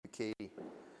Katie.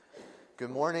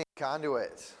 Good morning,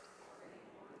 Conduit.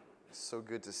 So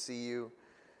good to see you.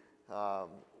 Of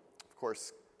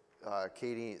course,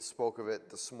 Katie spoke of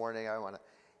it this morning. I want to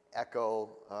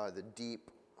echo the deep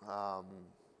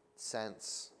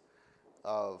sense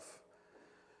of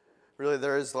really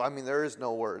there is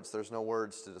no words. There's no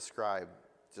words to describe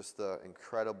just the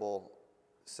incredible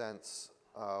sense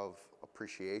of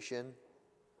appreciation,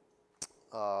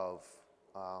 of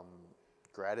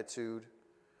gratitude,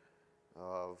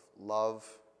 of love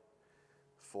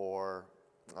for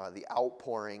the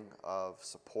outpouring of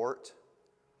support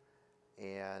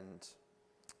and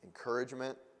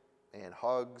encouragement and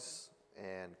hugs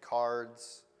and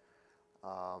cards,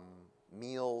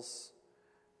 meals,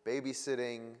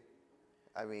 babysitting.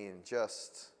 I mean,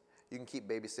 you can keep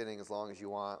babysitting as long as you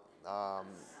want. I'm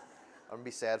going to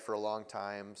be sad for a long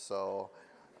time, so...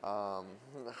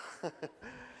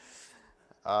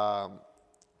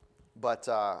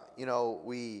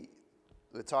 we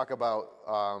talk about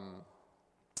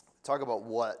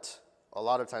what, a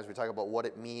lot of times we talk about what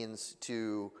it means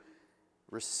to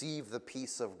receive the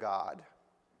peace of God.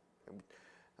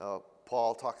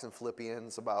 Paul talks in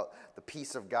Philippians about the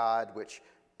peace of God which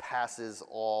passes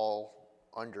all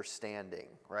understanding,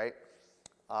 right?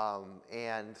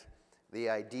 And the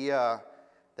idea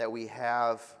that we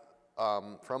have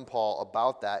from Paul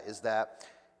about that is that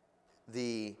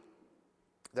the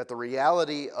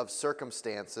reality of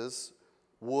circumstances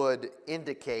would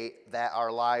indicate that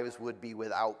our lives would be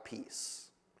without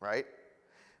peace, right?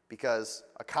 Because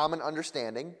a common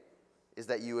understanding is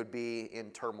that you would be in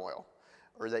turmoil,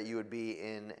 or that you would be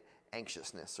in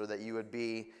anxiousness, or that you would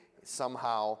be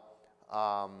somehow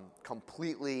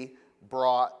completely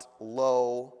brought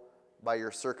low by your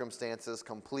circumstances,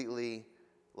 completely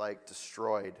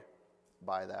destroyed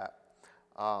by that.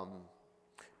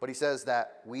 But he says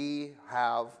that we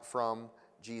have from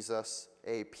Jesus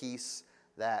a peace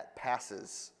that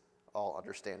passes all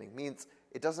understanding. Means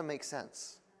it doesn't make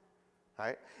sense,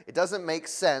 right? It doesn't make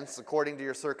sense according to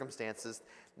your circumstances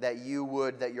that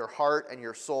your heart and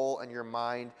your soul and your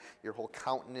mind, your whole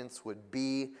countenance would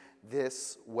be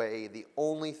this way. The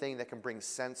only thing that can bring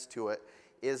sense to it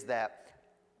is that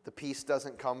the peace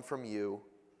doesn't come from you.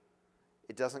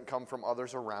 It doesn't come from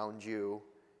others around you.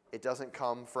 It doesn't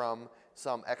come from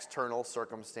some external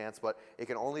circumstance, but it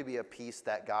can only be a peace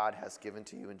that God has given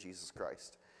to you in Jesus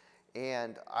Christ.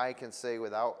 And I can say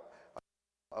without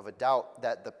a doubt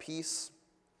that the peace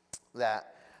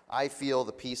that I feel,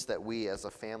 the peace that we as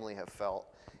a family have felt,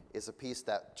 is a peace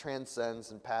that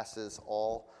transcends and passes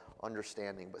all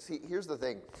understanding. But see, here's the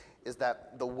thing, is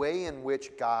that the way in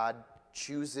which God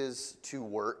chooses to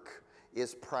work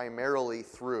is primarily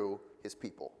through his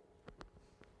people.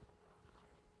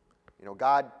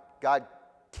 God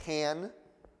can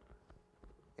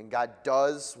and God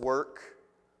does work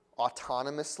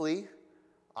autonomously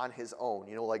on his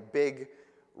own. Like big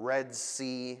Red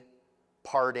Sea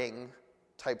parting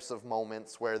types of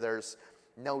moments where there's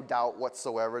no doubt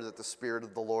whatsoever that the Spirit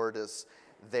of the Lord is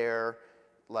there,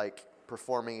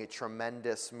 performing a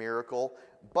tremendous miracle.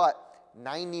 But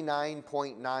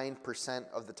 99.9%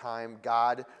 of the time,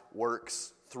 God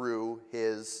works through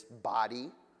his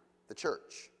body, the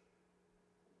church.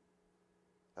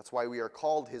 That's why we are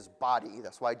called his body.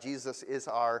 That's why Jesus is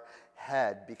our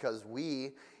head, because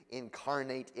we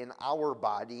incarnate in our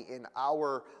body, in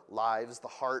our lives, the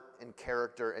heart and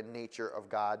character and nature of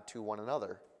God to one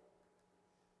another.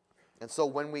 And so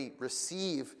when we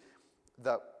receive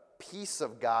the peace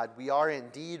of God, we are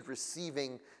indeed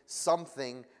receiving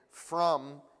something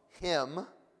from him,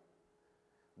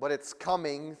 but it's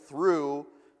coming through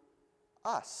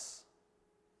us.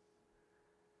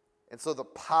 And so the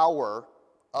power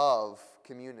of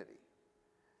community,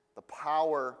 the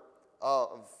power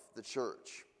of the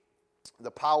church, the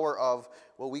power of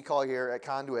what we call here at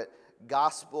Conduit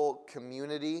gospel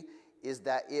community is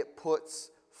that it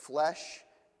puts flesh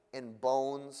and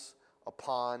bones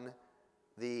upon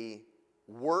the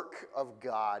work of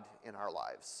God in our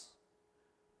lives.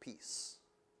 Peace.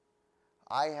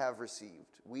 We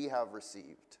have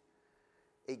received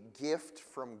a gift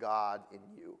from God in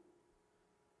you.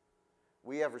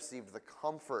 We have received the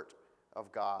comfort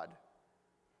of God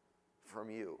from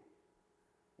you.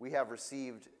 We have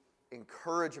received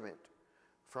encouragement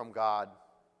from God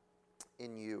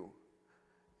in you.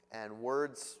 And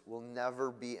words will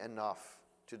never be enough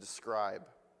to describe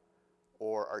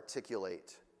or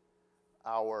articulate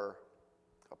our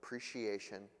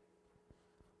appreciation,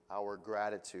 our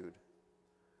gratitude.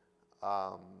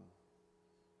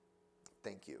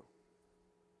 Thank you.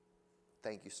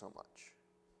 Thank you so much.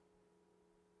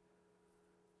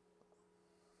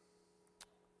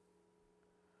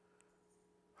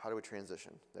 how do we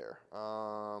transition there?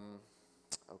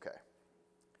 Okay.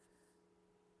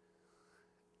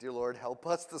 Dear Lord, help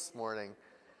us this morning.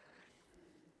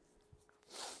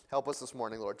 Help us this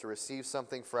morning, Lord, to receive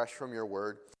something fresh from your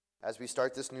word as we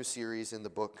start this new series in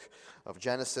the book of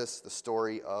Genesis, the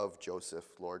story of Joseph,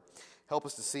 Lord. Help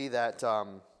us to see that,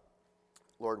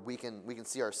 Lord, we can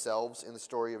see ourselves in the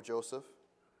story of Joseph,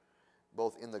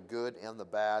 both in the good and the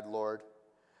bad, Lord.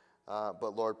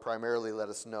 But, Lord, primarily let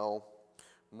us know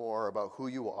more about who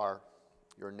you are,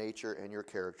 your nature, and your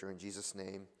character. In Jesus'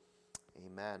 name,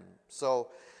 amen. So,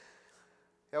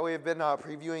 yeah, we have been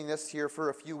previewing this here for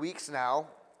a few weeks now.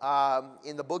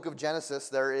 In the book of Genesis,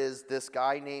 there is this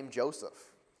guy named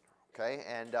Joseph, okay?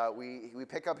 And we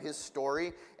pick up his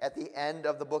story at the end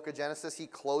of the book of Genesis. He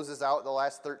closes out the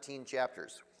last 13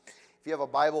 chapters. If you have a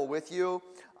Bible with you,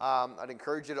 I'd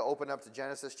encourage you to open up to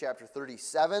Genesis chapter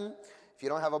 37. If you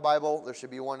don't have a Bible, there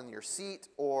should be one in your seat,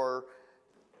 or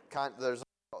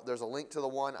there's a link to the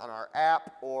one on our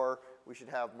app, or we should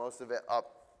have most of it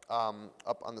up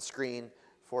on the screen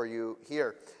for you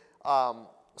here.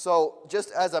 So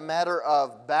just as a matter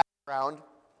of background,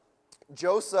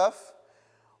 Joseph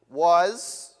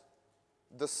was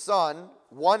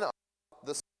one of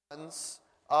the sons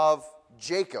of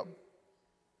Jacob.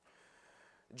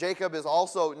 Jacob is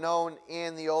also known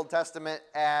in the Old Testament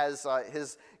as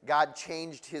God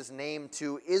changed his name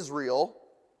to Israel.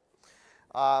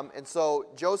 And so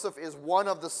Joseph is one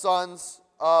of the sons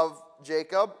of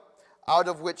Jacob, out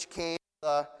of which came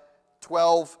the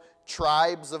 12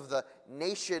 tribes of the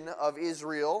nation of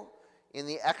Israel in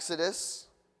the Exodus.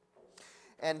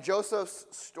 And Joseph's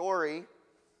story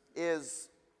is,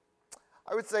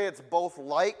 I would say it's both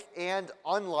like and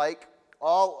unlike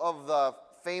all of the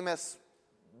famous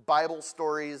Bible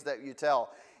stories that you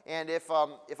tell. And if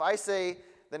I say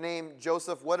the name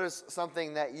Joseph, what is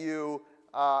something that you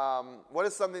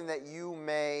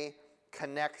may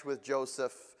connect with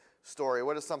Joseph's story?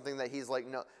 What is something that he's like?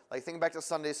 No, like think back to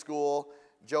Sunday school.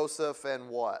 Joseph and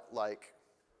what? Like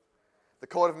the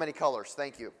coat of many colors.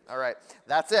 Thank you. All right.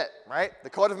 That's it, right?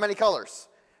 The coat of many colors.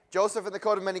 Joseph and the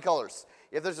coat of many colors.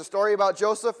 If there's a story about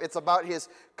Joseph, it's about his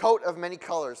coat of many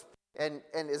colors. And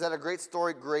is that a great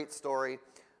story? Great story.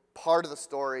 Part of the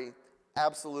story,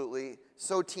 absolutely.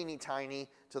 So teeny tiny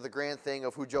to the grand thing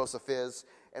of who Joseph is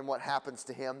and what happens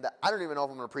to him that I don't even know if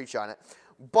I'm going to preach on it.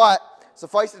 But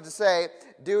suffice it to say,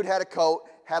 dude had a coat,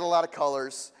 had a lot of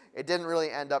colors. It didn't really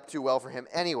end up too well for him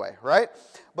anyway, right?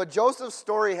 But Joseph's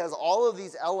story has all of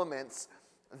these elements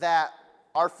that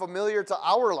are familiar to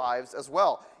our lives as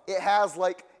well. It has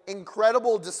like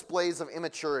incredible displays of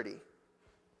immaturity.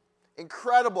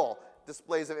 Incredible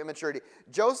displays of immaturity.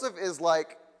 Joseph is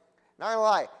like, not gonna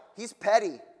lie, he's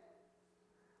petty.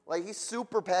 Like he's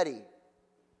super petty,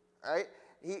 right?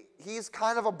 He's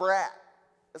kind of a brat,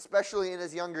 especially in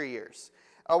his younger years.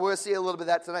 We'll see a little bit of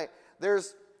that tonight.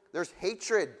 There's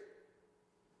hatred,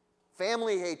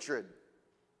 family hatred.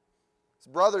 His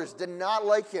brothers did not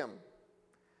like him.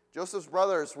 Joseph's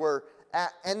brothers were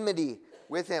at enmity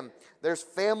with him. There's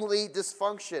family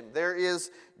dysfunction. There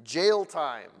is jail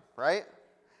time, right?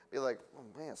 Be like, oh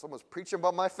man, someone's preaching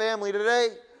about my family today.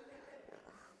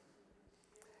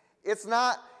 It's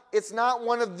not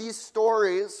one of these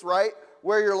stories, right,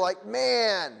 where you're like,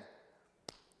 man,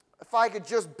 if I could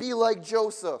just be like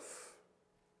Joseph.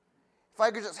 If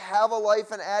I could just have a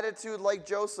life and attitude like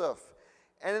Joseph.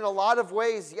 And in a lot of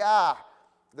ways, yeah,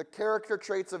 the character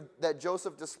traits that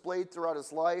Joseph displayed throughout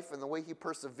his life and the way he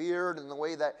persevered and the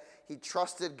way that he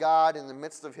trusted God in the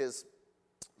midst of his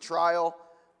trial,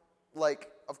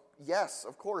 yes,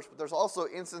 of course, but there's also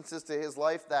instances to his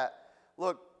life that,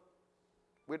 look,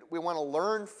 we want to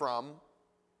learn from,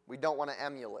 we don't want to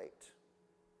emulate,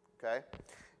 okay?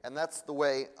 And that's the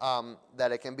way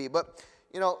that it can be. But,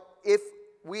 if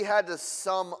we had to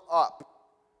sum up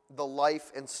the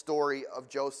life and story of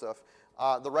Joseph,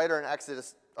 the writer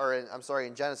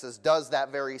in Genesis does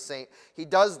that very same, he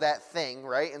does that thing,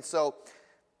 right? And so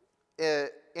in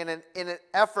an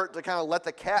effort to kind of let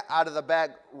the cat out of the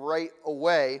bag right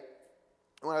away,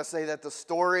 I want to say that the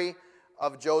story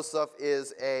of Joseph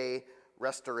is a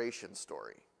restoration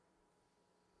story.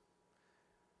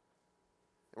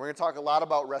 And we're going to talk a lot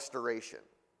about restoration.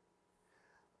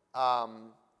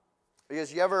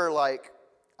 Because you ever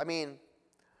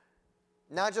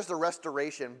not just a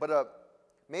restoration, but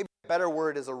maybe a better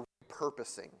word is a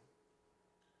repurposing.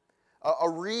 A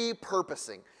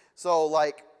repurposing. So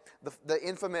like the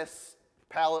infamous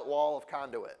pallet wall of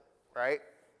Conduit, right?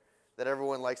 That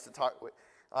everyone likes to talk with.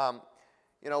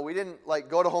 We didn't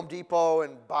go to Home Depot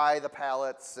and buy the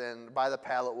pallets and buy the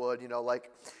pallet wood,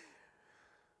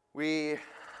 we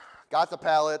got the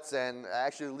pallets, and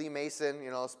actually Lee Mason,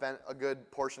 spent a good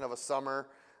portion of a summer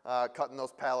cutting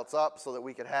those pallets up so that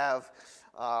we could have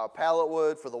pallet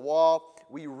wood for the wall.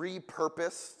 We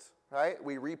repurposed, right?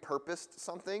 We repurposed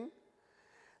something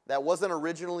that wasn't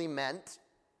originally meant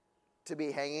to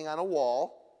be hanging on a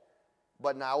wall,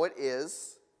 but now it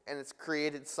is, and it's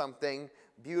created something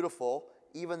beautiful,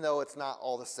 even though it's not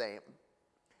all the same.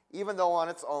 Even though on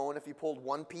its own, if you pulled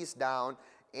one piece down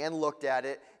and looked at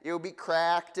it, it would be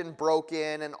cracked and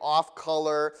broken and off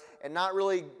color and not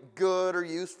really good or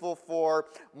useful for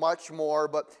much more.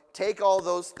 But take all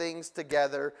those things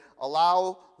together,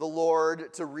 allow the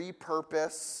Lord to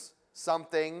repurpose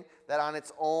something that on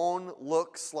its own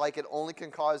looks like it only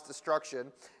can cause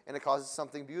destruction, and it causes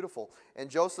something beautiful. And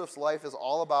Joseph's life is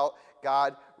all about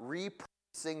God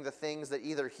repurposing the things that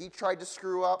either he tried to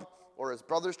screw up, or his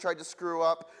brothers tried to screw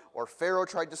up, or Pharaoh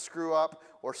tried to screw up,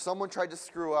 or someone tried to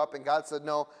screw up, and God said,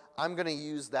 no, I'm going to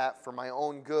use that for my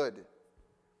own good.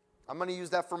 I'm going to use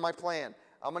that for my plan.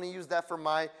 I'm going to use that for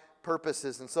my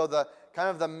purposes. And so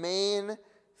the main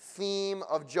theme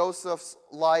of Joseph's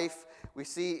life we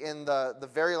see in the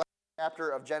very last chapter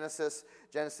of Genesis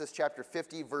chapter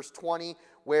 50, verse 20,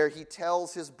 where he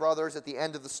tells his brothers at the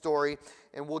end of the story,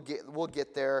 and we'll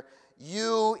get there,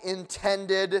 you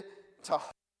intended to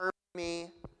harm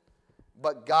me,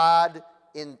 but God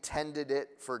intended it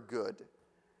for good,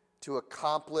 to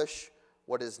accomplish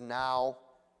what is now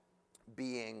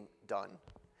being done.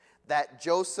 That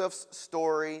Joseph's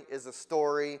story is a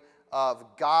story of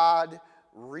God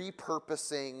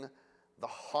repurposing the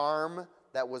harm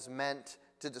that was meant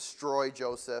to destroy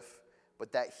Joseph,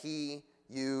 but that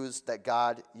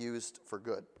God used for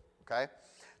good. Okay?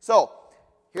 So,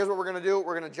 here's what we're going to do.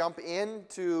 We're going to jump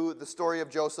into the story of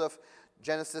Joseph,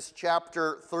 Genesis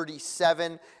chapter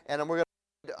 37, and we're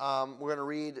going to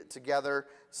read together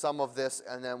some of this,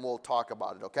 and then we'll talk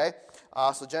about it, okay?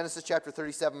 So Genesis chapter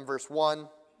 37, verse 1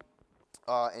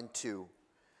 and 2.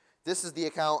 This is the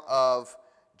account of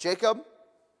Jacob.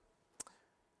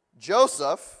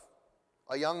 Joseph,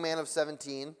 a young man of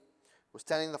 17, was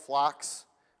tending the flocks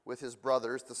with his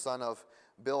brothers, the son of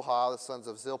Bilhah, the sons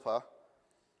of Zilpah,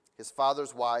 his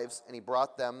father's wives, and he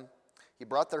brought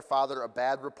their father a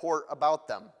bad report about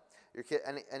them.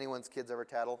 Anyone's kids ever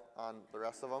tattle on the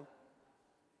rest of them?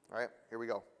 All right, here we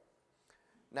go.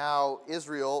 Now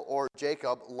Israel, or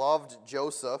Jacob, loved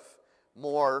Joseph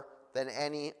more than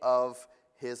any of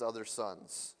his other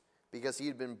sons, because he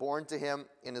had been born to him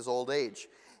in his old age.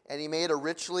 And he made a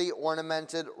richly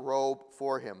ornamented robe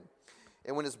for him.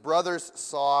 And when his brothers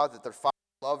saw that their father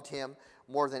loved him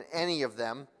more than any of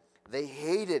them, they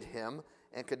hated him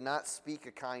and could not speak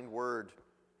a kind word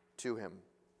to him.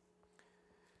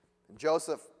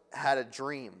 Joseph had a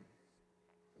dream,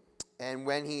 and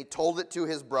when he told it to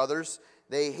his brothers,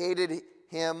 they hated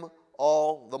him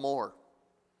all the more.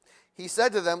 He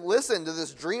said to them, listen to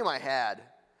this dream I had.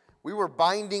 We were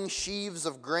binding sheaves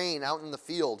of grain out in the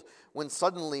field, when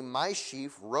suddenly my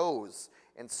sheaf rose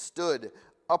and stood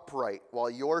upright, while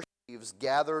your sheaves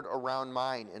gathered around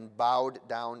mine and bowed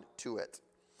down to it.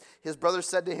 His brothers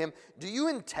said to him, do you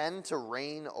intend to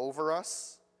reign over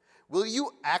us? Will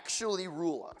you actually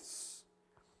rule us?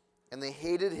 And they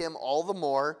hated him all the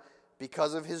more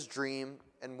because of his dream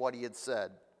and what he had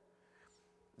said.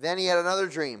 Then he had another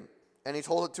dream, and he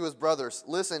told it to his brothers.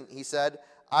 Listen, he said,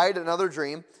 I had another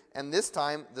dream, and this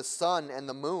time the sun and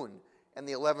the moon and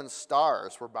the 11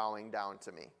 stars were bowing down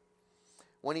to me.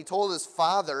 When he told his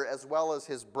father as well as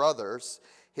his brothers,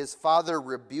 his father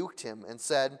rebuked him and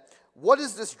said, what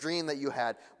is this dream that you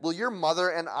had? Will your mother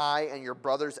and I and your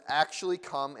brothers actually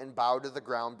come and bow to the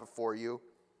ground before you?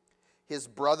 His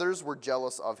brothers were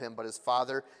jealous of him, but his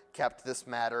father kept this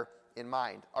matter in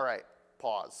mind. All right,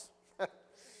 pause.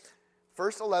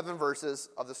 First 11 verses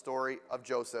of the story of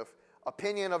Joseph.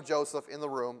 Opinion of Joseph in the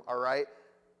room, all right?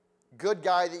 Good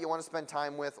guy that you want to spend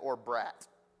time with, or brat?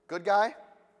 Good guy?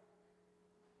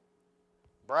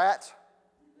 Brat?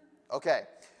 Okay.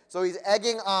 So he's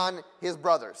egging on his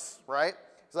brothers, right?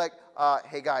 He's like,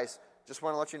 hey guys, just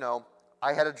want to let you know,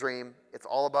 I had a dream. It's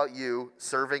all about you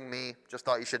serving me. Just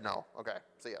thought you should know. Okay,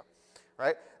 see ya.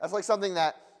 Right? That's like something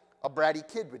that a bratty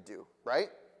kid would do, right?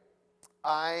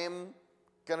 I'm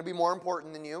going to be more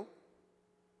important than you.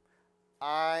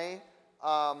 I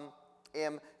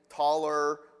am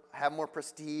taller, have more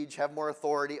prestige, have more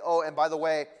authority. Oh, and by the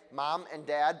way, mom and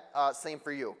dad, same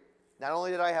for you. Not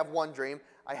only did I have one dream,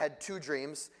 I had two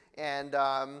dreams. And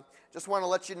just want to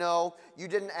let you know, you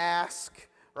didn't ask,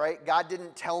 right? God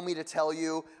didn't tell me to tell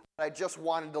you, but I just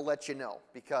wanted to let you know,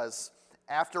 because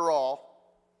after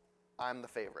all, I'm the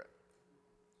favorite.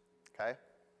 Okay?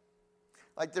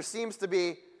 Like there seems to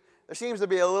be There seems to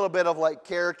be a little bit of like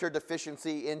character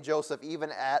deficiency in Joseph, even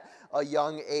at a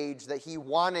young age, that he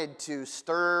wanted to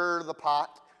stir the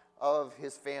pot of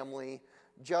his family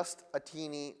just a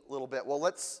teeny little bit. Well,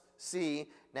 let's see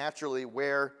naturally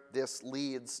where this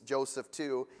leads Joseph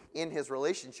to in his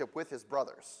relationship with his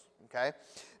brothers, okay?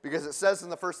 Because it says in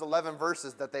the first 11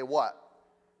 verses that they what?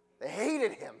 They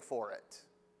hated him for it.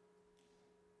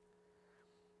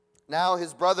 Now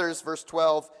his brothers, verse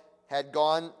 12, had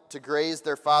gone to graze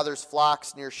their father's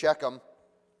flocks near Shechem,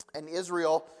 and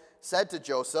Israel said to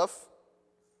Joseph,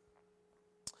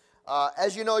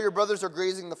 as you know, your brothers are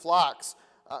grazing the flocks.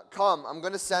 Come, I'm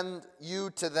going to send you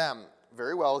to them.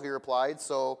 Very well, he replied.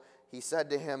 So he said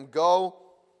to him, go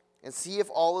and see if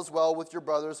all is well with your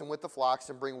brothers and with the flocks,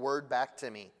 and bring word back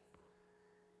to me.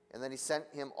 And then he sent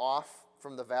him off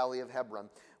from the valley of Hebron.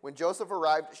 When Joseph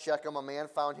arrived at Shechem, a man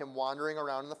found him wandering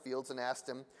around in the fields and asked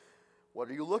him, what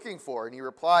are you looking for? And he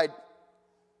replied,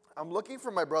 I'm looking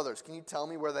for my brothers. Can you tell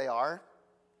me where they are?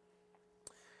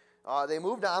 They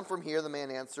moved on from here, the man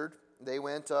answered. They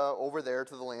went over there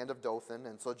to the land of Dothan.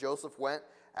 And so Joseph went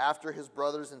after his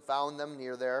brothers and found them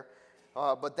near there.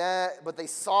 But they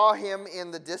saw him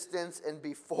in the distance, and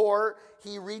before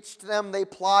he reached them, they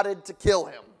plotted to kill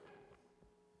him.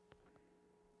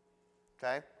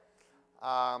 Okay?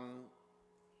 It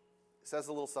says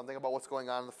a little something about what's going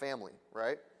on in the family,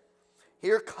 right?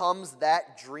 Here comes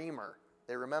that dreamer,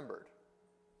 they remembered.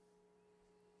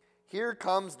 Here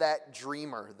comes that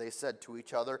dreamer, they said to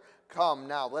each other. Come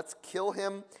now, let's kill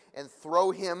him and throw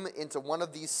him into one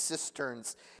of these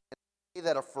cisterns, and say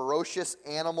that a ferocious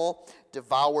animal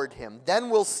devoured him. Then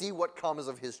we'll see what comes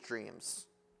of his dreams.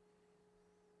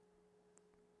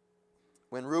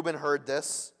 When Reuben heard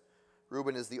this,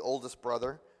 Reuben is the oldest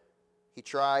brother, he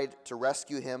tried to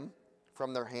rescue him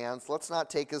from their hands. Let's not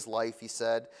take his life, he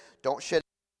said. Don't shed.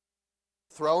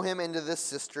 Throw him into this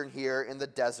cistern here in the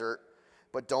desert,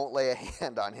 but don't lay a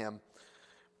hand on him.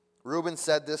 Reuben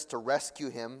said this to rescue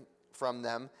him from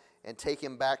them and take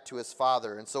him back to his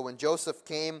father. And so when Joseph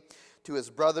came to his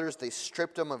brothers, they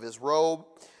stripped him of his robe,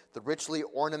 the richly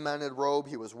ornamented robe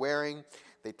he was wearing.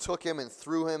 They took him and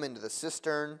threw him into the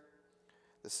cistern.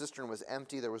 The cistern was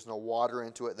empty. There was no water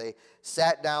into it. They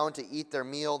sat down to eat their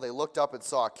meal. They looked up and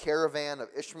saw a caravan of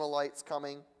Ishmaelites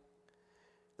coming.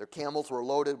 Their camels were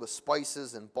loaded with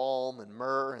spices and balm and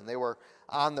myrrh, and they were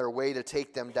on their way to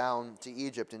take them down to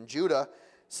Egypt. And Judah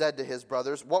said to his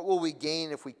brothers, what will we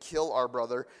gain if we kill our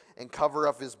brother and cover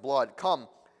up his blood? Come,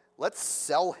 let's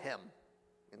sell him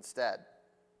instead.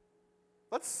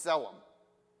 Let's sell him.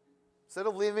 Instead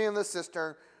of leaving him in the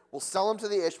cistern, we'll sell him to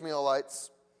the Ishmaelites.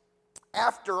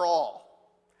 After all,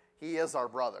 he is our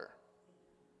brother.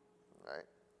 Right?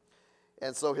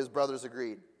 And so his brothers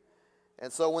agreed.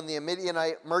 And so when the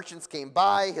Midianite merchants came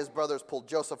by, his brothers pulled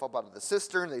Joseph up out of the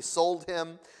cistern. They sold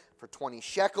him for 20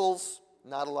 shekels.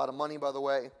 Not a lot of money, by the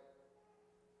way.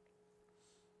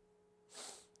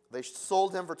 They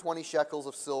sold him for 20 shekels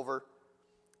of silver,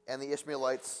 and the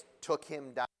Ishmaelites took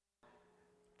him down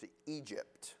to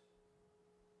Egypt.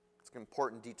 It's an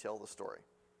important detail of the story.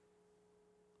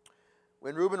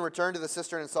 When Reuben returned to the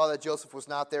cistern and saw that Joseph was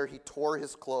not there, he tore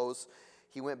his clothes.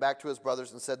 He went back to his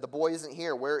brothers and said, the boy isn't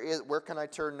here. Where can I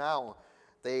turn now?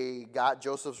 They got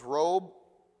Joseph's robe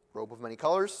of many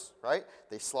colors, right?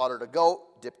 They slaughtered a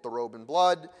goat, dipped the robe in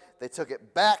blood. They took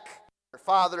it back to their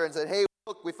father and said, hey,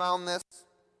 look, we found this.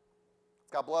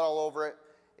 It's got blood all over it.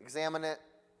 Examine it.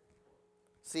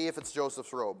 See if it's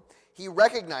Joseph's robe. He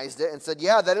recognized it and said,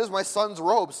 yeah, that is my son's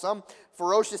robe. Some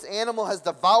ferocious animal has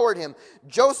devoured him.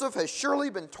 Joseph has surely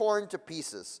been torn to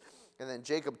pieces. And then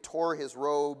Jacob tore his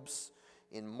robes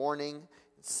in mourning,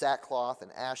 sackcloth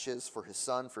and ashes for his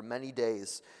son for many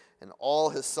days. And all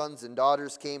his sons and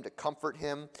daughters came to comfort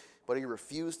him, but he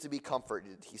refused to be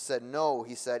comforted. He said, no,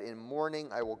 he said, in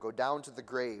mourning I will go down to the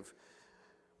grave.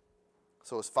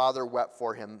 So his father wept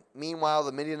for him. Meanwhile,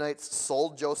 the Midianites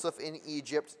sold Joseph in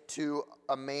Egypt to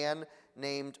a man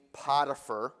named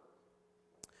Potiphar,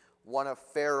 one of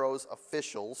Pharaoh's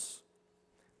officials,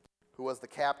 who was the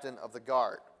captain of the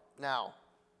guard. Now,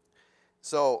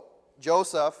 so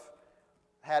Joseph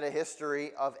had a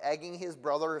history of egging his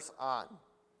brothers on,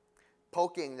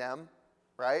 poking them,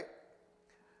 right?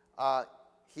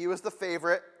 He was the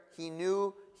favorite. He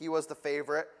knew he was the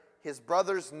favorite. His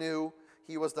brothers knew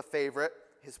he was the favorite.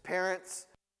 His parents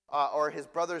or his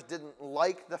brothers didn't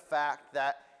like the fact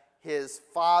that his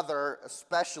father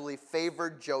especially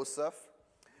favored Joseph.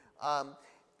 On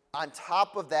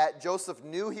top of that, Joseph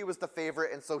knew he was the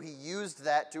favorite, and so he used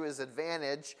that to his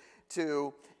advantage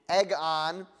to egg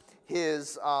on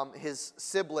his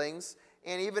siblings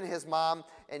and even his mom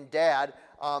and dad,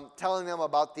 telling them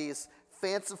about these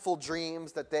fanciful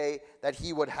dreams that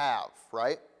he would have,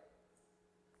 right?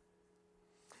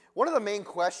 One of the main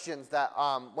questions that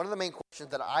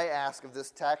I ask of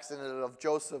this text and of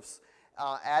Joseph's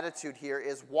attitude here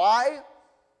is, why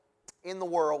in the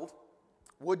world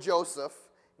would Joseph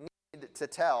need to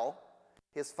tell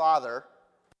his father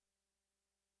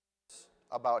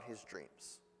about his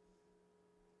dreams?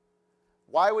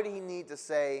 Why would he need to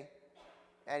say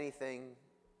anything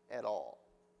at all?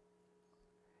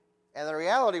 And the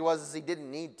reality was he didn't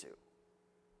need to.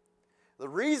 The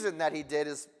reason that he did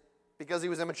is because he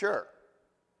was immature,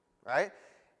 right?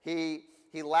 He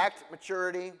lacked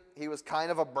maturity. He was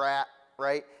kind of a brat,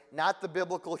 right? Not the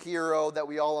biblical hero that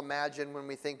we all imagine when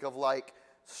we think of like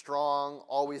strong,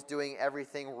 always doing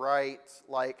everything right,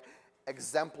 like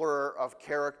exemplar of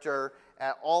character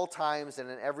at all times and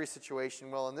in every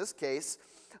situation. Well, in this case,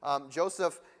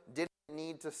 Joseph didn't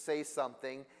need to say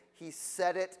something. He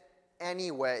said it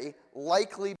anyway,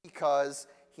 likely because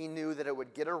he knew that it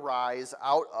would get a rise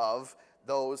out of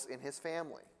those in his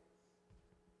family.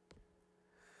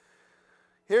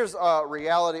 Here's a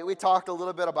reality. We talked a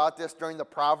little bit about this during the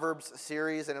Proverbs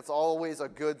series, and it's always a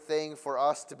good thing for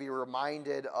us to be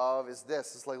reminded of is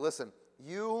this. It's like, listen,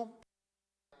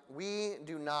 we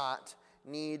do not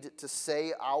need to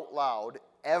say out loud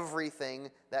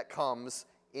everything that comes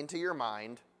into your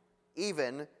mind,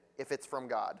 even if it's from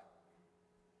God.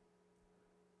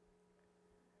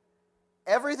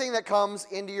 Everything that comes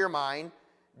into your mind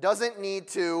doesn't need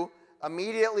to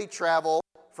immediately travel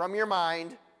from your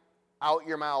mind out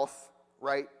your mouth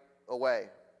right away.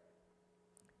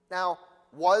 Now,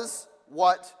 was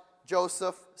what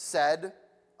Joseph said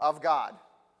of God?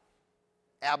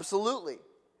 Absolutely.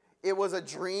 It was a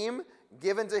dream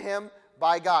given to him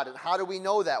by God. And how do we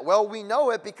know that? Well, we know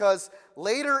it because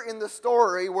later in the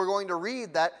story, we're going to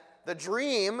read that the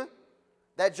dream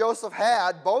that Joseph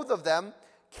had, both of them,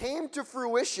 came to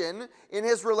fruition in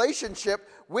his relationship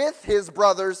with his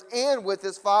brothers and with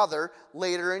his father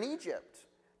later in Egypt.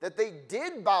 That they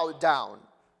did bow down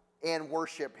and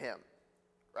worship him,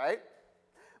 right?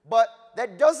 But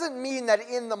that doesn't mean that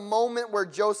in the moment where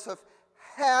Joseph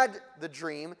had the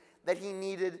dream that he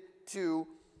needed to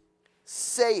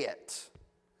say it.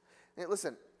 Now,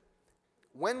 listen,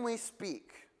 when we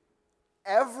speak,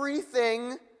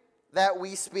 everything that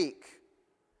we speak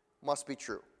must be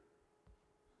true.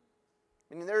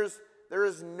 I mean, there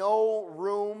is no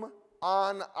room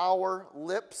on our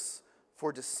lips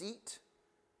for deceit.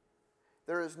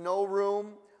 There is no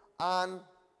room on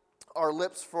our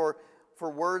lips for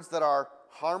words that are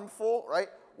harmful, right?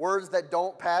 Words that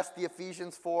don't pass the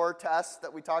Ephesians 4 test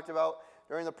that we talked about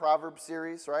during the Proverbs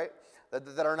series, right?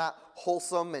 That are not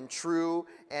wholesome and true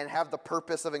and have the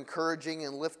purpose of encouraging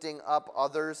and lifting up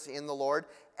others in the Lord.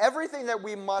 Everything that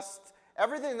we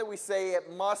say,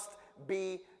 it must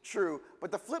be true.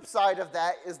 But the flip side of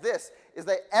that is this, is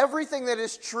that everything that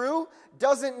is true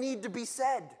doesn't need to be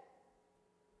said.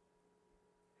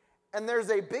 And there's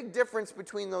a big difference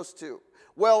between those two.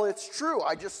 Well, it's true.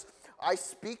 I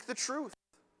speak the truth.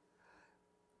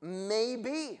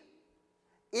 Maybe.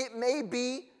 It may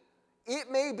be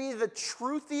the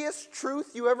truthiest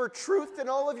truth you ever truthed in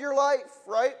all of your life,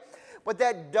 right? But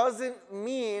that doesn't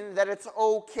mean that it's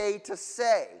okay to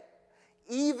say,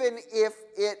 even if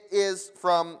it is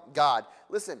from God.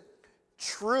 Listen,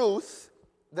 truth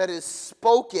that is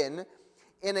spoken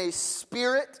in a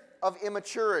spirit of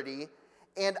immaturity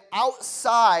and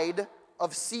outside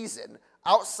of season,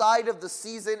 outside of the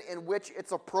season in which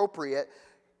it's appropriate,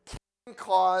 can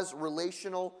cause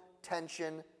relational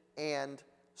tension and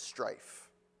strife.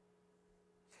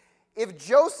 If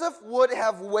Joseph would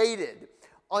have waited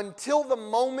until the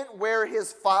moment where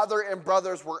his father and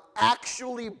brothers were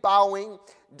actually bowing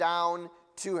down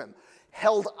to him,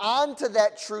 held on to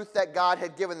that truth that God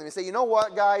had given them, and say, you know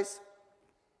what, guys?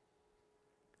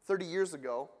 30 years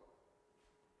ago,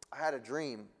 I had a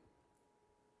dream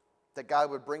that God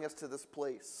would bring us to this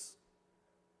place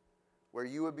where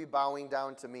you would be bowing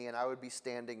down to me and I would be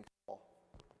standing tall.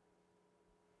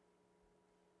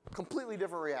 Completely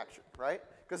different reaction, right?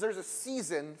 Because there's a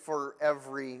season for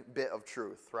every bit of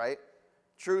truth, right?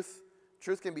 Truth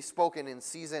can be spoken in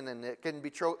season, and it can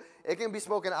be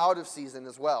spoken out of season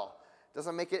as well.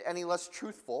 Doesn't make it any less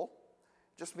truthful.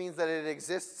 Just means that it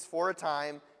exists for a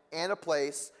time and a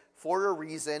place for a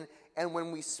reason. And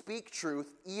when we speak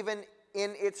truth, even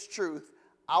in its truth,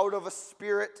 out of a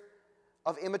spirit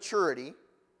of immaturity,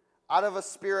 out of a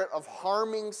spirit of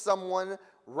harming someone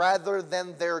rather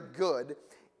than their good,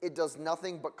 it does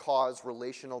nothing but cause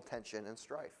relational tension and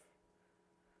strife.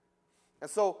 And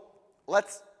so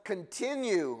let's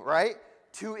continue, right,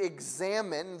 to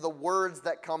examine the words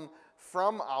that come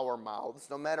from our mouths,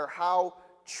 no matter how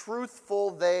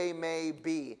truthful they may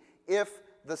be, if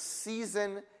the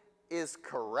season is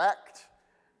correct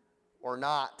or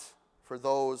not for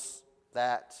those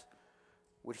that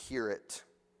would hear it.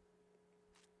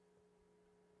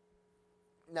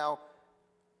 Now,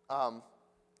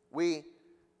 we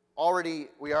already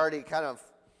kind of,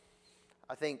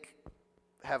 I think,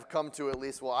 have come to at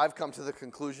least, well, I've come to the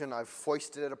conclusion, I've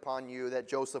foisted it upon you, that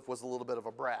Joseph was a little bit of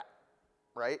a brat,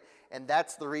 right? And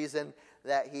that's the reason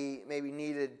that he maybe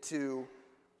needed to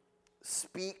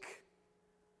speak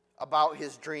about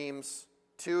his dreams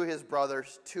to his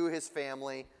brothers, to his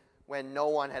family, when no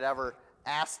one had ever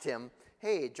asked him,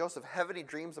 hey, Joseph, have any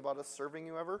dreams about us serving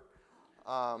you ever?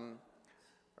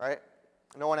 Right?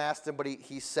 No one asked him, but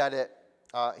he said it.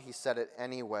 He said it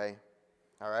anyway.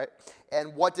 All right?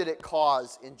 And what did it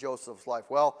cause in Joseph's life?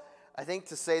 Well, I think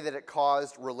to say that it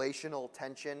caused relational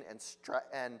tension and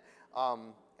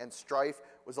strife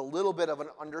was a little bit of an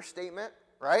understatement,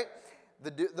 right?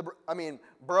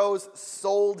 Bros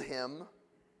sold him,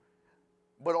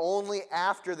 but only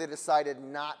after they decided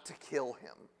not to kill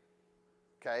him.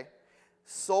 Okay?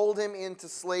 Sold him into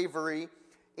slavery,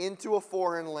 into a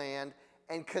foreign land,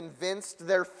 and convinced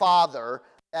their father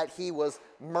that he was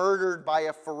murdered by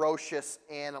a ferocious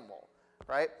animal,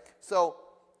 right? So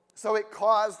it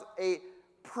caused a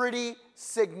pretty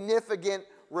significant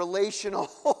relational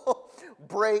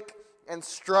break and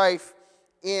strife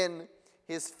in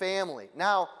his family.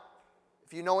 Now,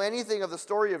 if you know anything of the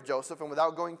story of Joseph, and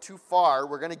without going too far,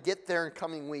 we're going to get there in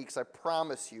coming weeks, I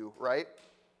promise you, right?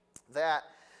 That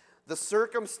the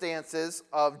circumstances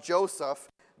of Joseph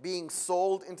being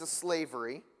sold into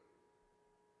slavery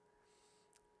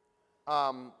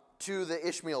to the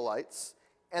Ishmaelites,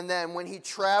 and then when he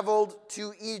traveled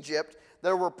to Egypt,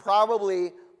 there were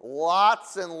probably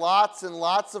lots and lots and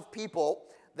lots of people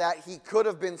that he could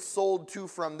have been sold to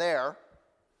from there,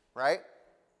 right?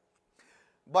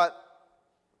 But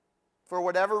for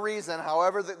whatever reason,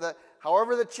 however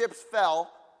the chips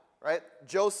fell, right,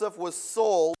 Joseph was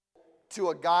sold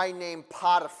to a guy named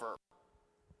Potiphar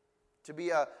to be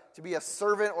a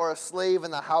servant or a slave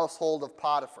in the household of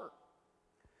Potiphar.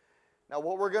 Now,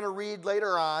 what we're going to read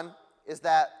later on is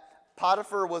that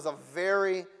Potiphar was a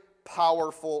very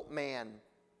powerful man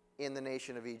in the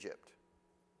nation of Egypt.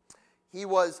 He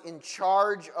was in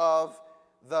charge of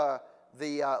the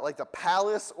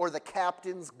palace or the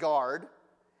captain's guard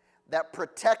that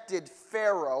protected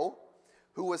Pharaoh,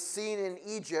 who was seen in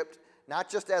Egypt not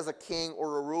just as a king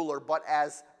or a ruler, but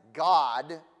as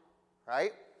God,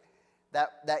 right?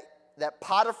 That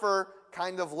Potiphar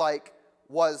kind of like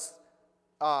was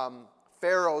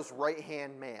Pharaoh's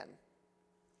right-hand man,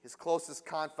 his closest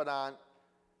confidant,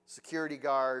 security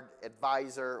guard,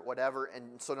 advisor, whatever.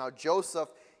 And so now Joseph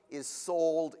is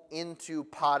sold into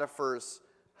Potiphar's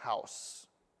house.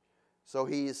 So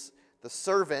he's the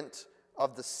servant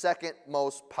of the second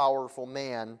most powerful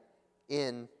man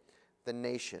in the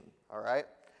nation, all right?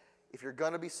 If you're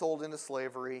going to be sold into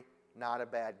slavery, not a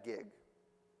bad gig.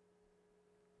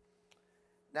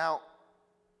 Now,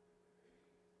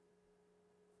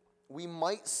 we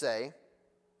might say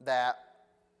that,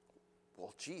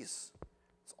 well, geez,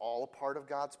 it's all a part of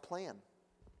God's plan.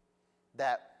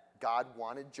 That God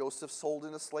wanted Joseph sold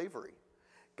into slavery.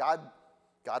 God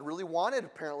really wanted,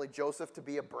 apparently, Joseph to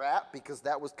be a brat because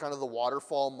that was kind of the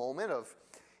waterfall moment of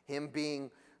him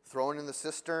being thrown in the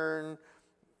cistern,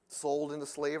 sold into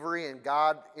slavery, and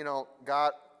God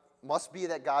must be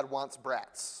that God wants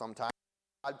brats sometimes.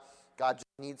 God just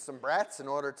needs some brats in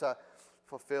order to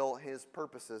fulfill his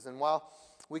purposes. And while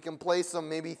we can play some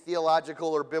maybe theological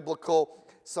or biblical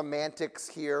semantics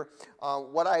here,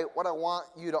 what I want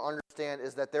you to understand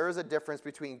is that there is a difference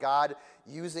between God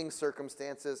using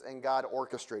circumstances and God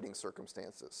orchestrating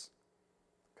circumstances.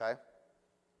 Okay?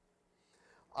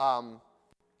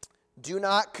 Do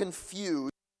not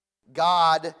confuse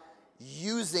God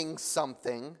using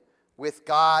something with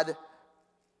God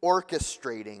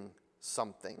orchestrating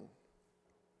something.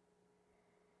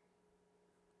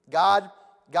 God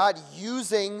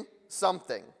using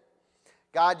something.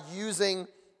 God using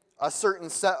a certain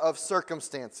set of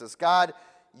circumstances. God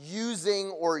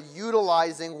using or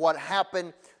utilizing what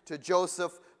happened to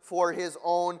Joseph for his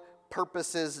own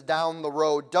purposes down the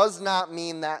road does not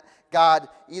mean that God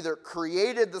either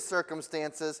created the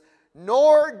circumstances,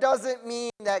 nor does it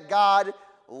mean that God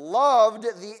loved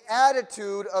the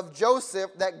attitude of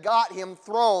Joseph that got him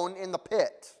thrown in the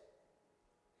pit.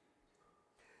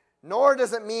 Nor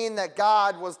does it mean that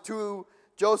God was to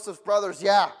Joseph's brothers,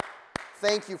 yeah,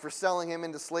 thank you for selling him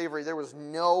into slavery. There was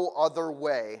no other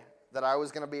way that I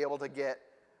was going to be able to get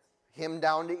him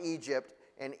down to Egypt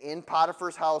and in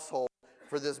Potiphar's household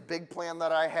for this big plan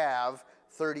that I have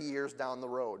 30 years down the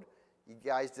road. You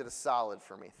guys did a solid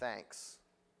for me. Thanks.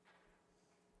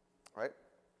 Right?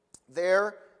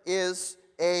 There is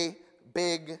a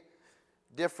big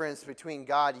difference between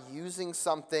God using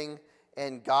something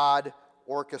and God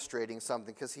orchestrating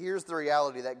something. Because here's the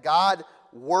reality, that God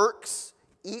works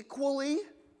equally,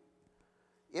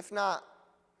 if not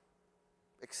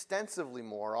extensively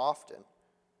more often.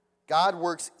 God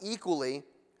works equally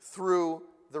through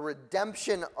the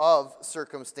redemption of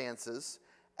circumstances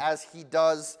as he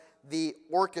does the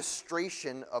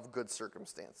orchestration of good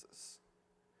circumstances.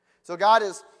 So God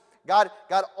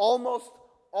almost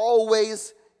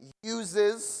always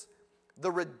uses the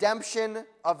redemption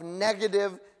of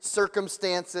negative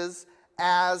circumstances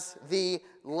as the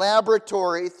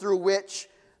laboratory through which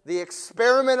the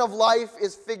experiment of life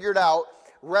is figured out,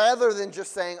 rather than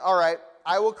just saying, all right,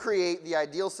 I will create the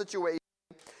ideal situation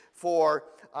for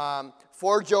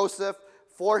Joseph,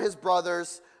 for his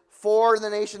brothers, for the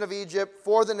nation of Egypt,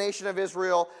 for the nation of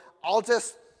Israel. I'll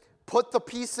just put the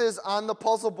pieces on the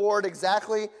puzzle board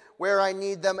exactly where I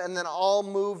need them, and then I'll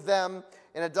move them,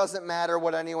 and it doesn't matter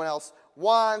what anyone else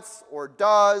wants or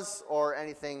does or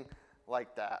anything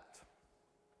like that.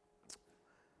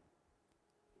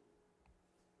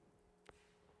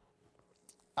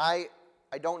 I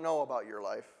don't know about your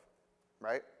life,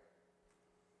 right?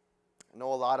 I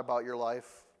know a lot about your life,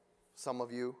 some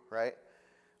of you, right?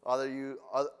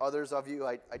 Others of you,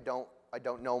 I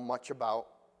don't know much about,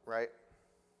 right?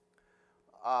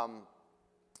 I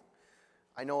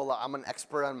know a lot. I'm an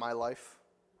expert on my life.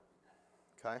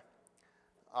 Okay.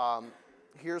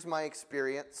 Here's my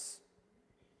experience,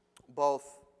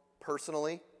 both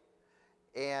personally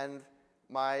and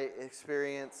my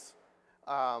experience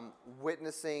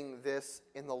witnessing this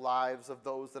in the lives of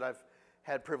those that I've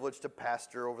had privilege to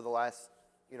pastor over the last,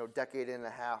 decade and a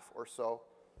half or so.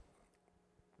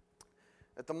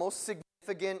 That the most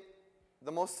significant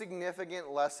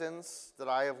lessons that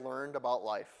I have learned about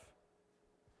life,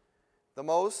 the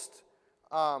most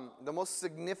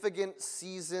significant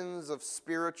seasons of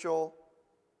spiritual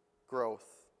growth,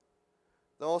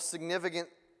 the most significant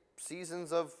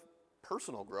seasons of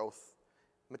personal growth,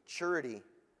 maturity,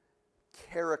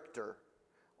 character,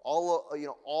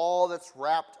 all that's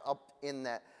wrapped up in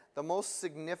that. The most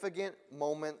significant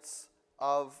moments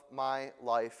of my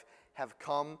life have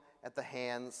come at the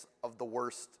hands of the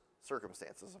worst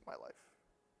circumstances of my life.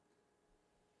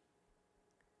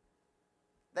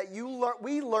 That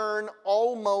we learn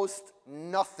almost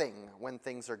nothing when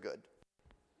things are good.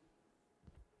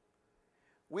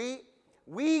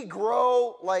 We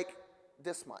grow like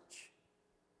this much.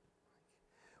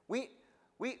 We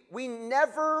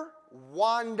never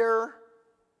wander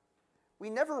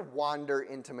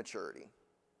into maturity.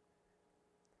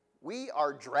 We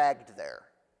are dragged there,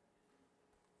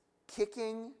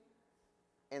 kicking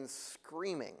and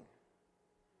screaming,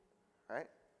 right?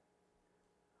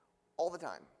 All the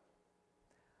time.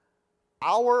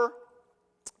 Our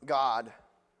God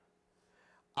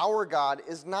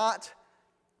is not,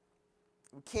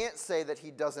 we can't say that he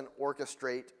doesn't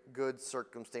orchestrate good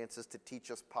circumstances to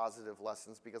teach us positive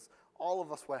lessons, because all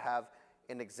of us would have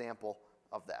an example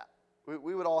of that.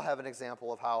 We would all have an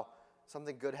example of how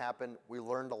something good happened, we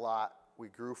learned a lot, we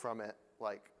grew from it,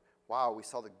 like, wow, we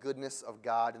saw the goodness of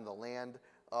God in the land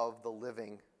of the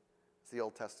living, as the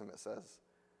Old Testament says.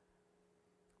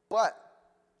 But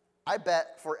I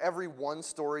bet for every one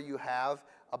story you have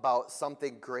about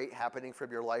something great happening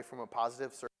from your life from a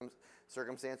positive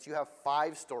circumstance, you have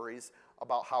 5 stories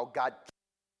about how God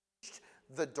changed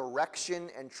the direction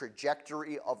and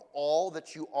trajectory of all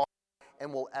that you are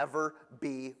and will ever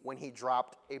be when he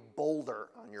dropped a boulder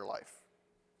on your life.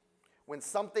 When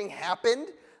something happened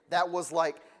that was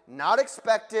like not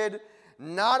expected,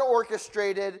 not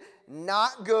orchestrated,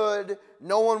 not good,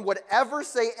 no one would ever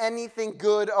say anything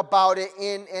good about it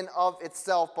in and of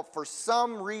itself, but for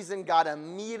some reason God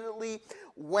immediately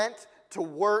went to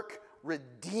work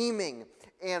redeeming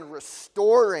and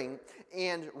restoring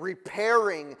and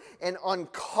repairing and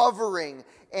uncovering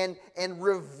and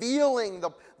revealing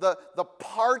the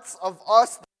parts of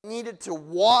us that needed to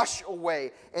wash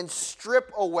away and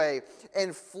strip away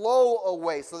and flow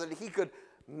away so that he could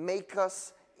make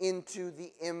us into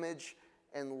the image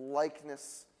and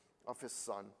likeness of his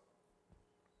Son.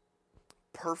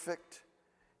 Perfect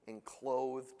and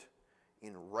clothed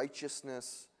in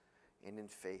righteousness and in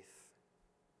faith.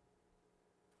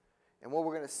 And what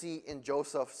we're going to see in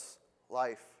Joseph's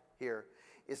life here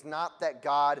is not that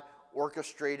God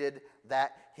orchestrated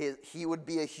that he would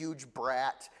be a huge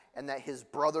brat and that his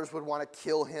brothers would want to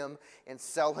kill him and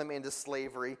sell him into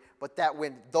slavery, but that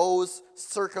when those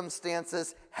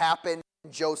circumstances happened,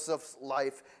 Joseph's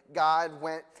life, God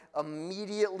went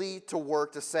immediately to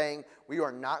work to saying, we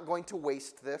are not going to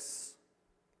waste this.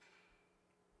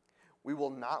 We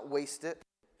will not waste it.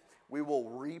 We will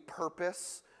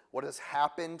repurpose what has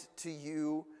happened to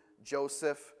you,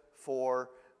 Joseph, for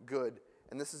good.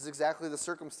 And this is exactly the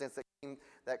circumstance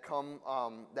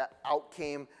that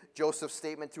outcame Joseph's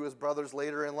statement to his brothers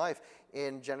later in life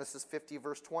in Genesis 50,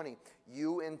 verse 20.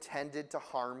 You intended to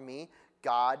harm me.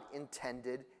 God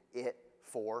intended it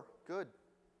for good.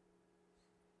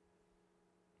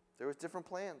 There was different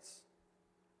plans.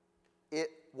 It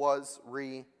was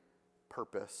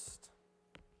repurposed.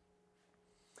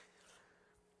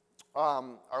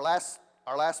 Our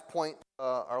last point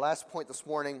this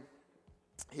morning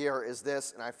here is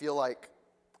this, and I feel like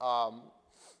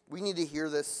we need to hear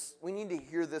this. We need to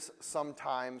hear this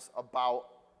sometimes about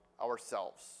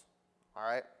ourselves. All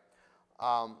right,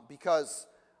 because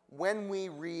when we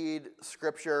read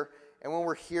Scripture and when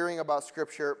we're hearing about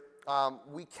Scripture,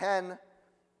 we can,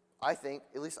 I think,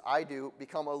 at least I do,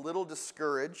 become a little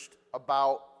discouraged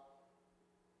about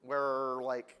where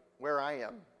I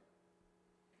am.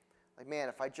 Like, man,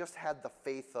 if I just had the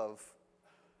faith of,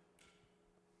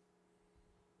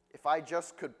 if I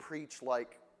just could preach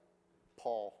like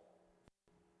Paul,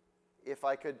 if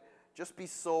I could just be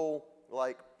so,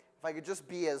 like, if I could just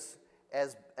be as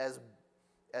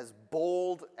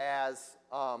bold as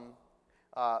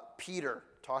Peter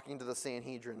talking to the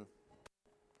Sanhedrin,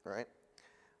 right?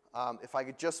 If I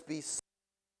could just be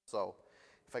so,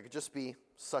 if I could just be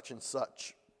such and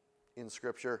such in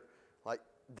Scripture, like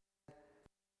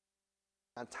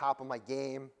on top of my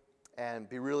game and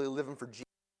be really living for Jesus,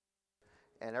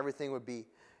 and everything would be.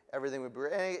 And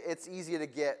it's easy to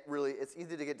get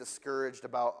discouraged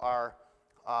about our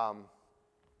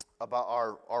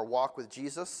walk with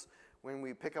Jesus when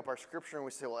we pick up our Scripture and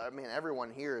we say, well, I mean,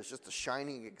 everyone here is just a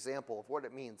shining example of what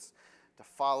it means to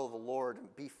follow the Lord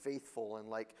and be faithful, and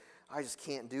like, I just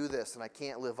can't do this and I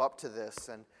can't live up to this,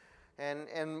 and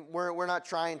we're not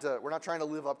trying to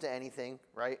live up to anything,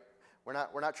 right? We're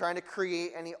not trying to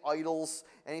create any idols,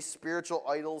 any spiritual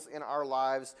idols in our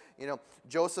lives. You know,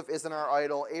 Joseph isn't our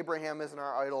idol. Abraham isn't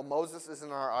our idol. Moses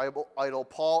isn't our idol.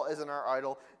 Paul isn't our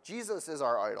idol. Jesus is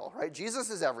our idol, right?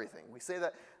 Jesus is everything. We say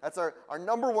that's our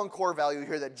number one core value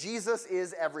here, that Jesus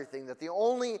is everything, that the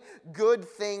only good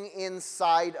thing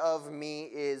inside of me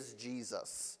is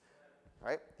Jesus,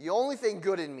 right? The only thing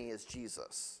good in me is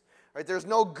Jesus. Right? There's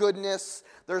no goodness,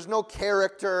 there's no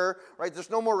character, right? There's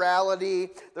no morality,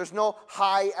 there's no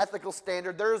high ethical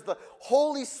standard. There's the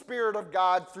Holy Spirit of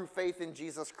God through faith in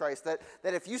Jesus Christ. That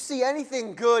if you see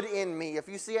anything good in me, if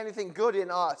you see anything good in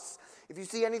us, if you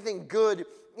see anything good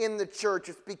in the church,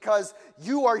 it's because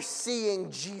you are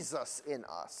seeing Jesus in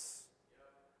us.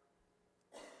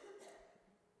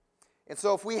 And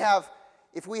so if we have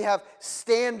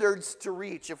standards to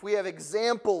reach, if we have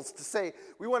examples to say,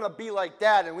 we want to be like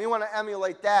that and we want to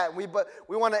emulate that, and we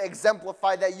want to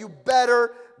exemplify that, you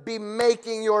better be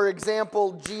making your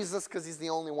example Jesus, because he's the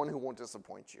only one who won't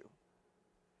disappoint you.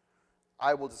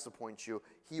 I will disappoint you.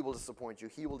 He will disappoint you.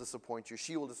 He will disappoint you.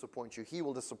 She will disappoint you. He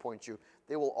will disappoint you.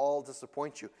 They will all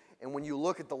disappoint you. And when you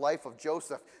look at the life of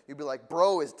Joseph, you'll be like,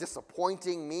 bro is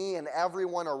disappointing me and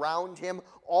everyone around him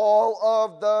all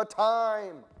of the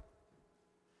time.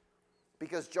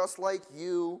 Because just like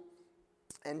you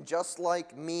and just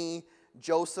like me,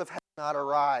 Joseph has not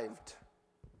arrived.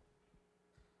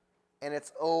 And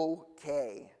it's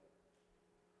okay.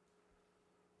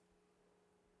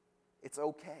 It's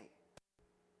okay.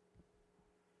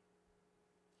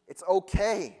 It's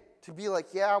okay to be like,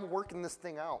 yeah, I'm working this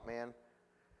thing out, man.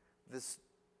 This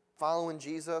following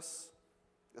Jesus,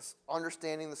 this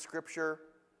understanding the Scripture.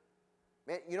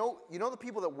 Man, you know the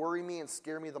people that worry me and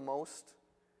scare me the most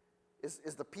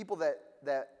is the people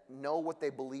that know what they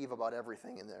believe about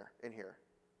everything in here.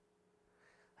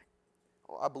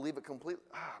 Oh, I believe it completely.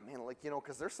 Man,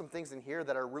 because there's some things in here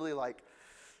that are really like,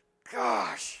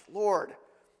 gosh, Lord,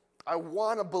 I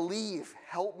want to believe.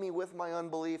 Help me with my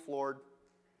unbelief, Lord.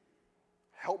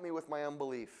 Help me with my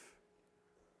unbelief.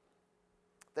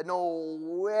 That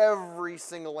know every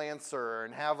single answer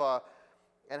and have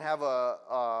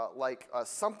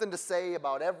something to say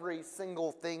about every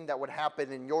single thing that would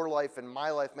happen in your life and my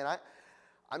life. Man,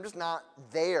 I'm just not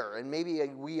there, and maybe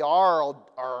we are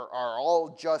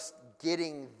all just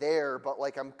getting there. But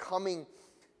like, I'm coming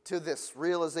to this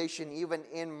realization, even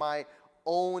in my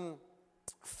own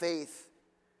faith,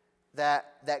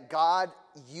 that God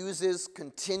uses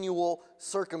continual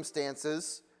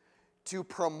circumstances to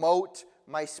promote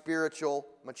my spiritual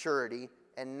maturity,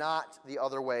 and not the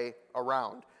other way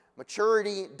around.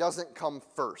 Maturity doesn't come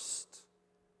first,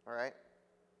 all right?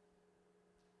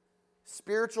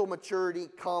 spiritual maturity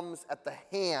comes at the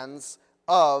hands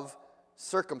of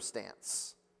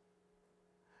circumstance.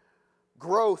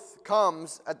 Growth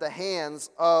comes at the hands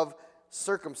of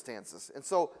circumstances. And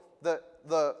so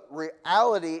the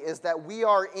reality is that we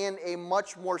are in a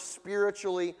much more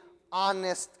spiritually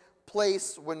honest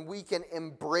place when we can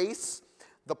embrace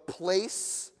the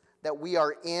place that we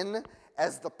are in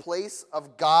as the place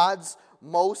of God's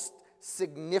most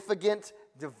significant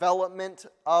development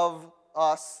of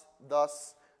us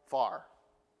thus far.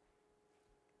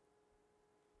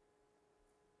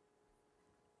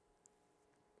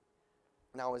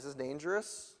 Now, is this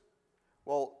dangerous?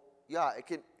 Well, yeah,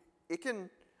 it can,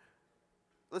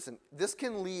 listen, this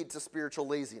can lead to spiritual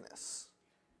laziness.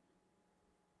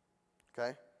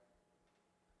 Okay?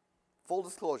 Full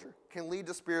disclosure, can lead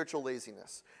to spiritual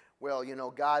laziness. Well,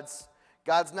 God's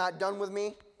not done with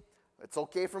me. It's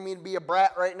okay for me to be a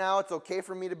brat right now. It's okay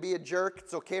for me to be a jerk.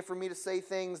 It's okay for me to say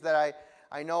things that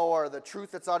I know are the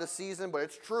truth that's out of season, but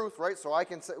it's truth, right? So I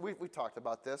can say, we talked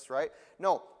about this, right?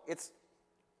 No, it's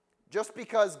just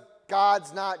because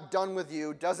God's not done with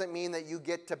you doesn't mean that you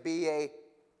get to be a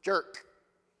jerk,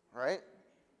 right?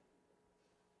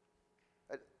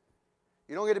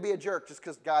 You don't get to be a jerk just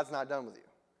because God's not done with you,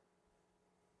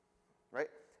 right?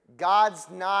 God's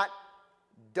not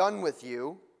done with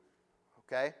you,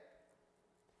 okay?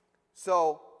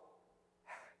 So,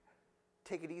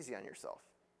 take it easy on yourself.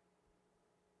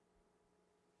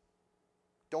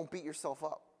 Don't beat yourself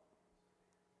up.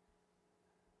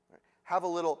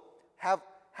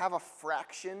 Have a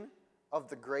fraction of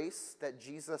the grace that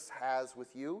Jesus has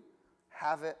with you.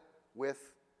 Have it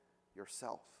with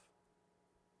yourself.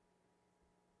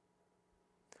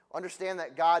 Understand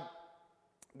that God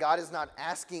is not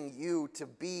asking you to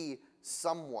be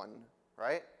someone,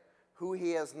 right, who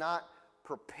He has not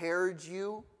prepared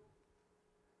you,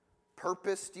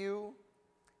 purposed you,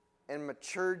 and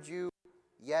matured you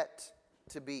yet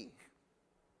to be.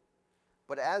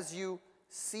 But as you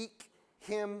seek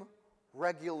Him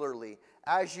regularly,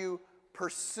 as you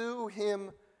pursue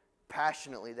Him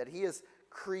passionately, that He is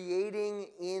creating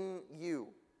in you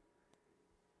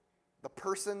the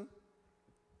person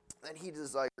that He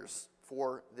desires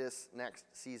for this next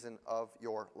season of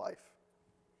your life.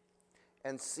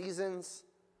 And seasons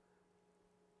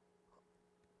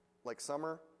like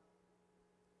summer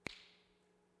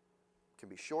can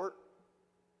be short,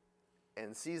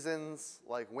 and seasons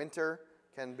like winter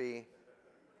can be,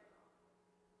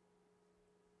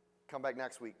 come back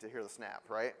next week to hear the snap,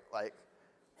 right? Like,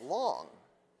 long.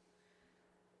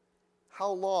 How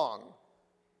long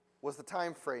was the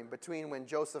time frame between when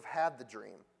Joseph had the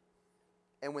dream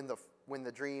and when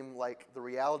the dream, like the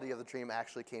reality of the dream,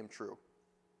 actually came true?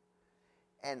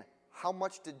 And how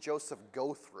much did Joseph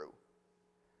go through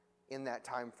in that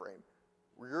time frame?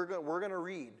 We're going to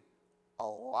read a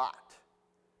lot.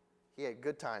 He had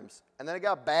good times, and then it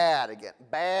got bad again.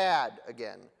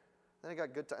 Then it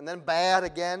got good times, and then bad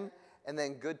again, and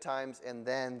then good times, and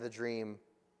then the dream.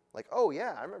 Like, oh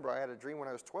yeah, I remember I had a dream when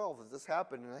I was 12 that this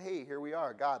happened, and hey, here we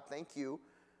are. God, thank you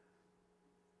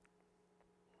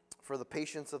for the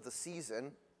patience of the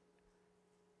season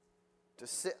to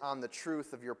sit on the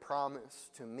truth of your promise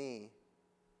to me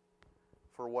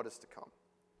for what is to come.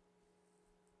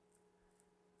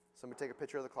 Somebody take a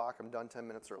picture of the clock. I'm done 10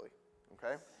 minutes early,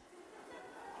 okay?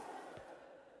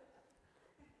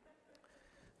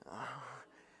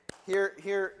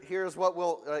 Here's what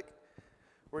we're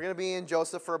going to be in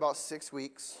Joseph for about 6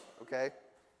 weeks, okay?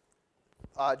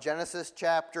 Genesis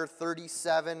chapter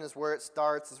 37 is where it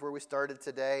starts, is where we started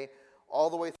today,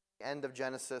 all the way through the end of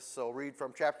Genesis. So read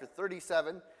from chapter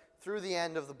 37 through the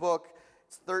end of the book.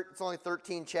 It's only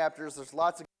 13 chapters. There's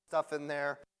lots of stuff in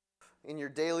there. In your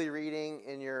daily reading,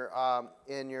 in your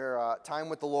time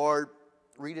with the Lord,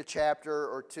 read a chapter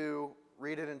or two,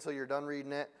 read it until you're done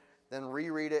reading it, then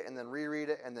reread it, and then reread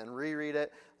it, and then reread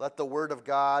it. Let the Word of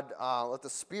God, let the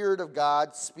Spirit of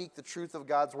God speak the truth of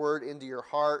God's Word into your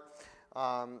heart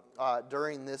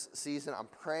during this season. I'm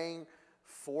praying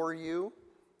for you,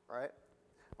 right?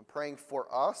 I'm praying for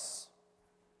us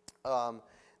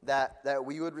that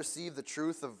we would receive the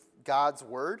truth of God's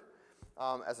Word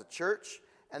as a church,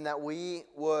 and that we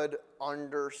would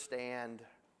understand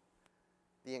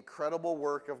the incredible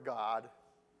work of God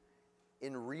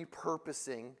in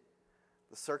repurposing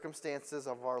the circumstances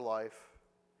of our life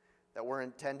that were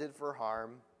intended for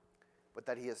harm, but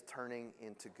that He is turning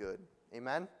into good.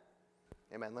 Amen?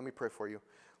 Amen. Let me pray for you.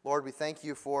 Lord, we thank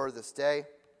you for this day,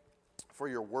 for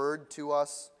your word to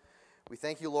us. We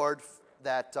thank you, Lord,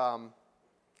 that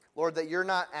you're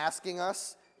not asking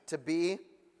us to be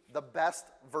the best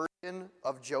version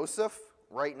of Joseph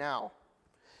right now.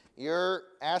 You're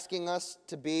asking us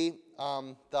to be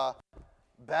the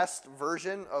best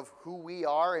version of who we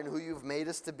are and who you've made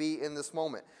us to be in this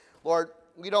moment. Lord,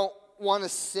 we don't want to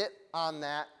sit on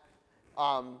that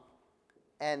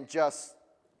and just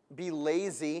be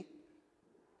lazy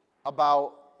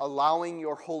about allowing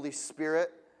your Holy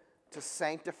Spirit to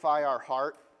sanctify our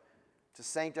heart, to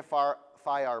sanctify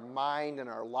our mind and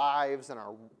our lives and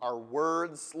our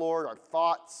words, Lord, our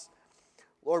thoughts.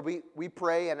 Lord, we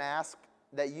pray and ask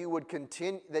that you would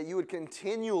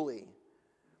continually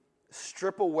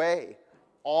strip away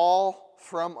all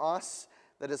from us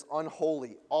that is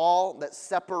unholy, all that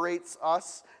separates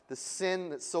us, the sin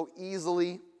that so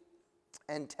easily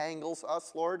entangles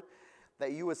us, Lord,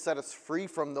 that you would set us free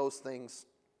from those things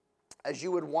as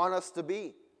you would want us to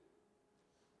be.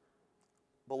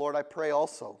 But Lord, I pray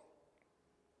also,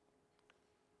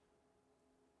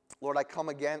 Lord, I come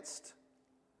against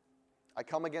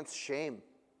shame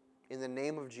in the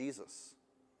name of Jesus.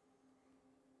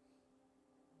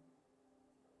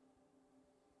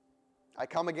 I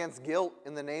come against guilt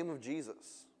in the name of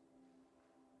Jesus.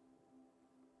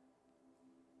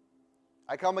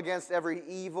 I come against every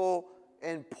evil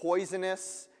and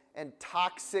poisonous and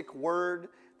toxic word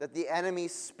that the enemy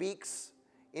speaks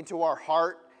into our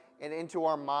heart and into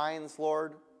our minds,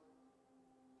 Lord.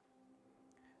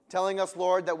 Telling us,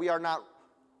 Lord, that we are not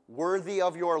worthy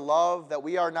of your love, that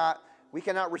we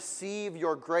cannot receive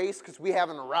your grace because we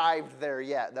haven't arrived there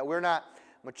yet, that we're not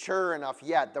mature enough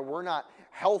yet, that we're not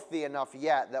healthy enough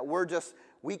yet, that we're just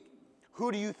weak.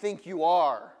 Who do you think you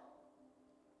are?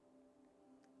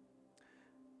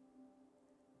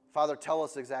 Father, tell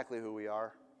us exactly who we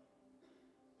are.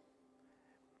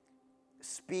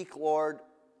 Speak, Lord.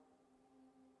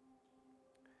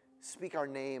 Speak our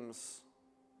names.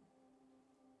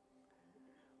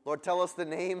 Lord, tell us the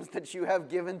names that you have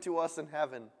given to us in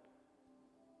heaven.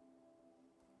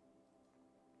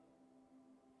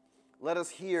 Let us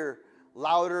hear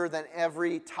louder than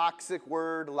every toxic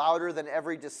word, louder than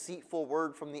every deceitful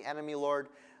word from the enemy, Lord.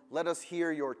 Let us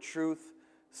hear your truth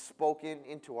spoken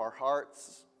into our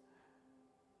hearts,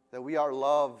 that we are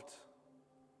loved,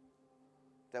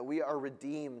 that we are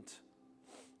redeemed,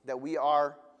 that we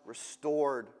are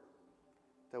restored,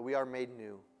 that we are made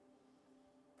new.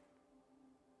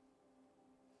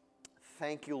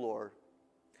 Thank you, Lord.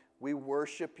 We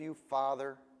worship you,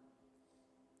 Father.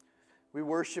 We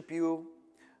worship you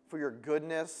for your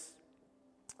goodness.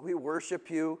 We worship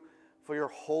you for your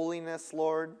holiness,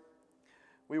 Lord.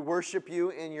 We worship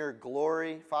you in your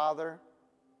glory, Father.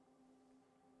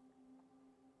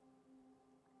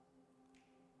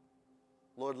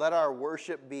 Lord, let our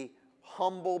worship be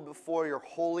humble before your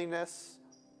holiness,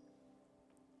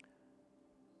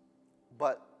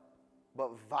 but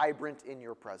vibrant in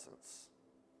your presence.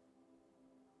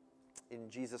 In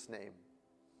Jesus' name,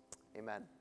 amen.